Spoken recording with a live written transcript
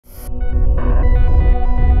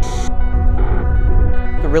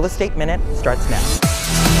Real Estate Minute starts now.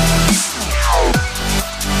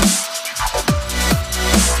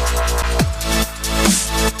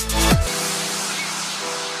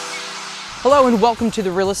 Hello and welcome to the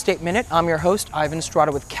Real Estate Minute. I'm your host, Ivan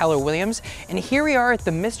Estrada with Keller Williams, and here we are at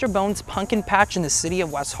the Mr. Bones Pumpkin Patch in the city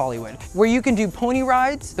of West Hollywood, where you can do pony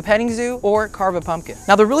rides, the petting zoo, or carve a pumpkin.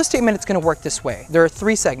 Now the Real Estate Minute's gonna work this way. There are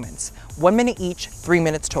 3 segments, 1 minute each, 3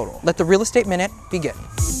 minutes total. Let the Real Estate Minute begin.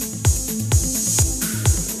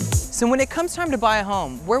 So when it comes time to buy a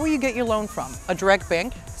home, where will you get your loan from? A direct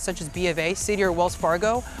bank, such as Blvd, Citi, or Wells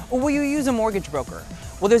Fargo, or will you use a mortgage broker?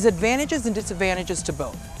 Well, there's advantages and disadvantages to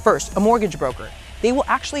both. First, a mortgage broker. They will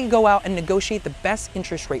actually go out and negotiate the best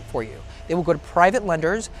interest rate for you. They will go to private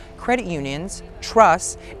lenders, credit unions,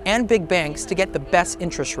 trusts, and big banks to get the best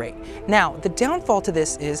interest rate. Now, the downfall to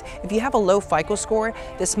this is if you have a low FICO score,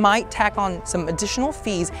 this might tack on some additional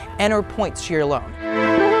fees and/or points to your loan.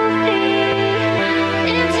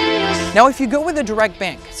 Now, if you go with a direct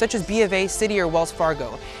bank, such as BofA, Citi, or Wells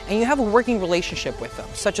Fargo, and you have a working relationship with them,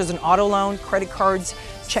 such as an auto loan, credit cards,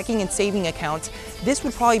 checking and saving accounts, this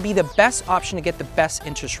would probably be the best option to get the best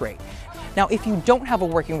interest rate. Now, if you don't have a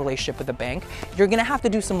working relationship with a bank, you're gonna have to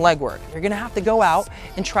do some legwork. You're gonna have to go out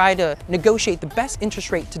and try to negotiate the best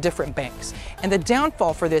interest rate to different banks. And the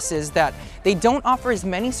downfall for this is that they don't offer as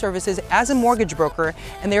many services as a mortgage broker,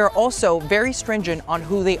 and they are also very stringent on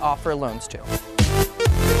who they offer loans to.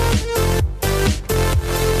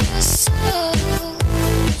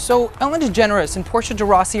 So Ellen DeGeneres and Portia de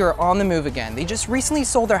Rossi are on the move again. They just recently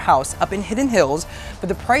sold their house up in Hidden Hills for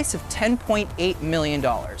the price of $10.8 million.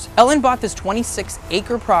 Ellen bought this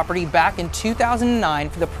 26-acre property back in 2009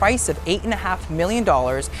 for the price of $8.5 million,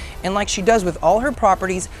 and like she does with all her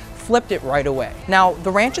properties, flipped it right away. Now,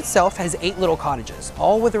 the ranch itself has 8 little cottages,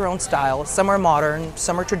 all with their own style. Some are modern,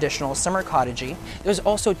 some are traditional, some are cottagey. There's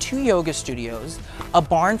also 2 yoga studios, a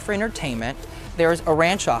barn for entertainment, there's a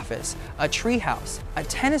ranch office, a tree house, a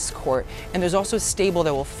tennis court, and there's also a stable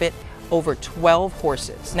that will fit over 12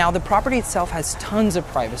 horses. Now, the property itself has tons of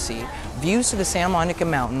privacy, views to the Santa Monica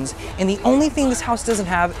Mountains, and the only thing this house doesn't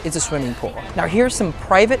have is a swimming pool. Now, here's some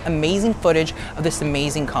private, amazing footage of this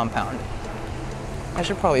amazing compound. I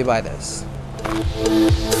should probably buy this.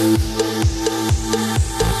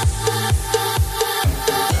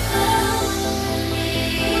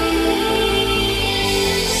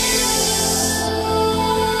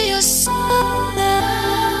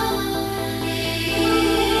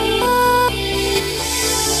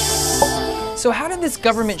 So how did this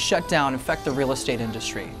government shutdown affect the real estate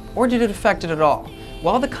industry? Or did it affect it at all?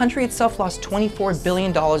 Well, the country itself lost $24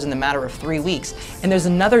 billion in the matter of 3 weeks, and there's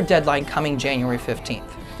another deadline coming January 15th.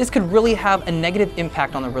 This could really have a negative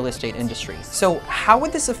impact on the real estate industry. So how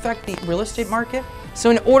would this affect the real estate market?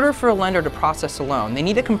 So in order for a lender to process a loan, they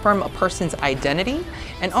need to confirm a person's identity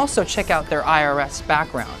and also check out their IRS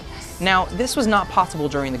background. Now, this was not possible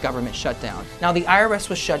during the government shutdown. Now, the IRS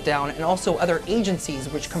was shut down, and also other agencies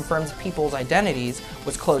which confirms people's identities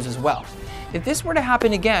was closed as well. If this were to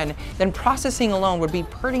happen again, then processing a loan would be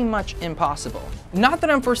pretty much impossible. Not that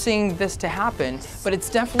I'm foreseeing this to happen, but it's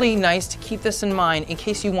definitely nice to keep this in mind in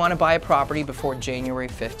case you want to buy a property before January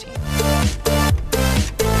 15th.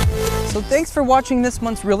 So thanks for watching this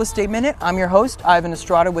month's Real Estate Minute. I'm your host, Ivan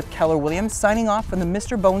Estrada with Keller Williams, signing off from the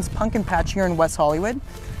Mr. Bones Pumpkin Patch here in West Hollywood.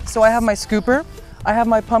 So I have my scooper, I have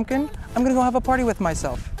my pumpkin, I'm gonna go have a party with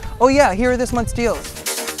myself. Oh yeah, here are this month's deals.